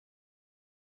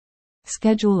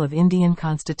Schedule of Indian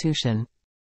Constitution.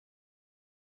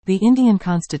 The Indian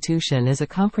Constitution is a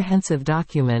comprehensive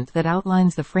document that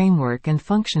outlines the framework and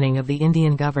functioning of the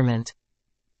Indian government.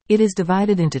 It is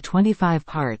divided into 25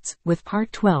 parts, with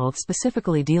Part 12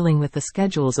 specifically dealing with the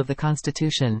schedules of the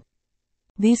Constitution.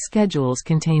 These schedules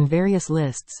contain various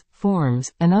lists, forms,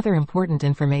 and other important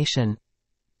information.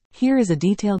 Here is a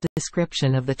detailed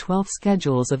description of the 12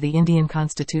 schedules of the Indian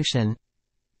Constitution.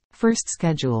 First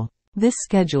schedule. This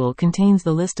schedule contains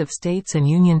the list of states and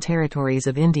union territories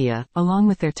of India, along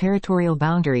with their territorial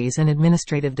boundaries and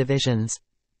administrative divisions.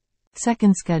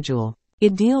 Second schedule.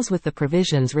 It deals with the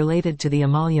provisions related to the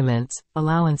emoluments,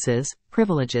 allowances,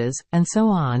 privileges, and so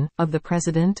on, of the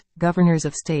President, Governors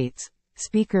of States,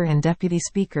 Speaker and Deputy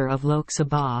Speaker of Lok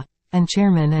Sabha, and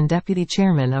Chairman and Deputy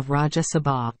Chairman of Rajya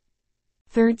Sabha.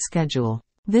 Third schedule.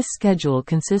 This schedule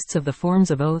consists of the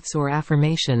forms of oaths or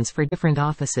affirmations for different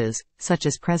offices, such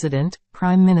as President,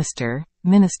 Prime Minister,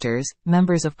 Ministers,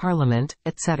 Members of Parliament,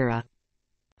 etc.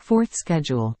 Fourth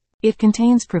schedule. It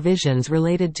contains provisions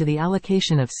related to the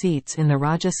allocation of seats in the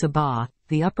Rajya Sabha,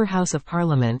 the upper house of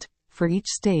Parliament, for each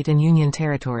state and union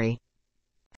territory.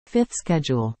 Fifth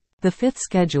schedule. The fifth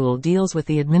schedule deals with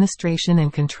the administration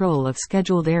and control of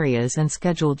scheduled areas and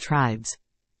scheduled tribes.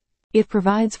 It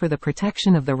provides for the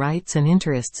protection of the rights and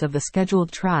interests of the scheduled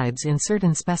tribes in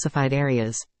certain specified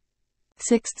areas.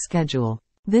 Sixth schedule.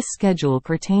 This schedule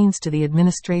pertains to the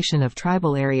administration of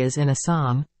tribal areas in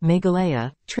Assam,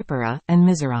 Meghalaya, Tripura, and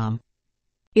Mizoram.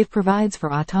 It provides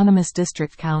for autonomous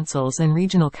district councils and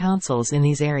regional councils in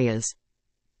these areas.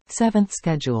 Seventh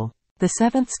schedule. The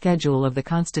seventh schedule of the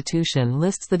Constitution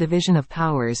lists the division of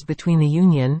powers between the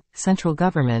Union, central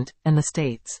government, and the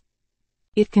states.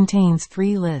 It contains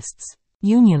 3 lists.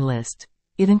 Union list.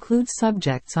 It includes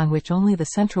subjects on which only the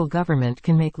central government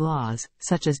can make laws,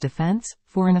 such as defense,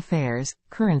 foreign affairs,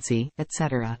 currency,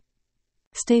 etc.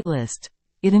 State list.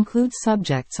 It includes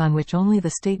subjects on which only the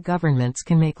state governments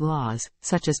can make laws,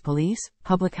 such as police,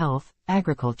 public health,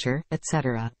 agriculture,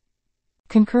 etc.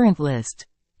 Concurrent list.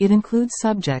 It includes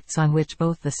subjects on which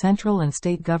both the central and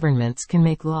state governments can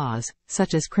make laws,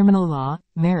 such as criminal law,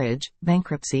 marriage,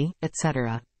 bankruptcy,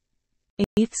 etc.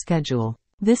 Eighth schedule.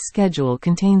 This schedule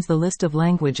contains the list of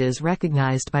languages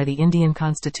recognized by the Indian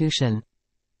Constitution.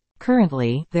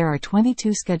 Currently, there are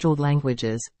 22 scheduled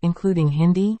languages, including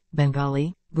Hindi,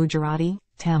 Bengali, Gujarati,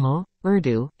 Tamil,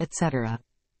 Urdu, etc.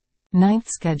 Ninth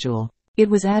schedule. It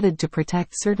was added to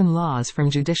protect certain laws from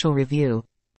judicial review.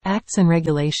 Acts and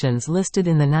regulations listed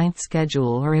in the ninth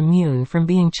schedule are immune from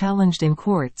being challenged in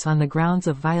courts on the grounds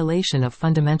of violation of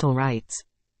fundamental rights.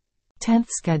 10th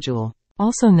schedule.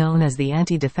 Also known as the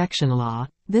Anti-Defection Law,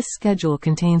 this schedule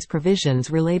contains provisions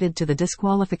related to the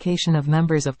disqualification of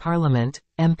members of Parliament,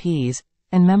 MPs,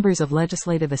 and members of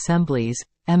legislative assemblies,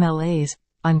 MLAs,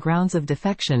 on grounds of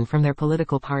defection from their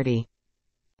political party.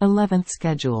 11th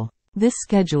schedule. This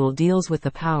schedule deals with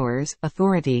the powers,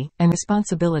 authority, and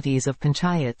responsibilities of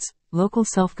panchayats, local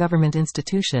self-government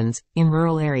institutions, in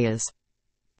rural areas.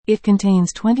 It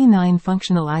contains 29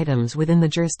 functional items within the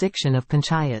jurisdiction of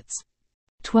panchayats.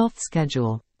 12th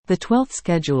schedule. The 12th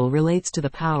schedule relates to the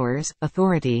powers,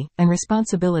 authority, and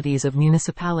responsibilities of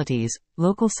municipalities,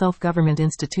 local self-government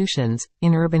institutions,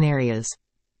 in urban areas.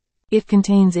 It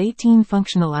contains 18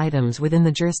 functional items within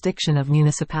the jurisdiction of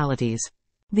municipalities.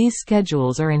 These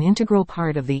schedules are an integral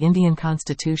part of the Indian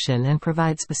Constitution and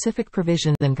provide specific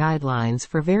provisions and guidelines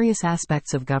for various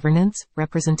aspects of governance,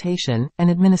 representation,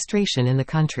 and administration in the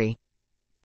country.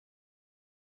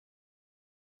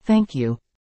 Thank you.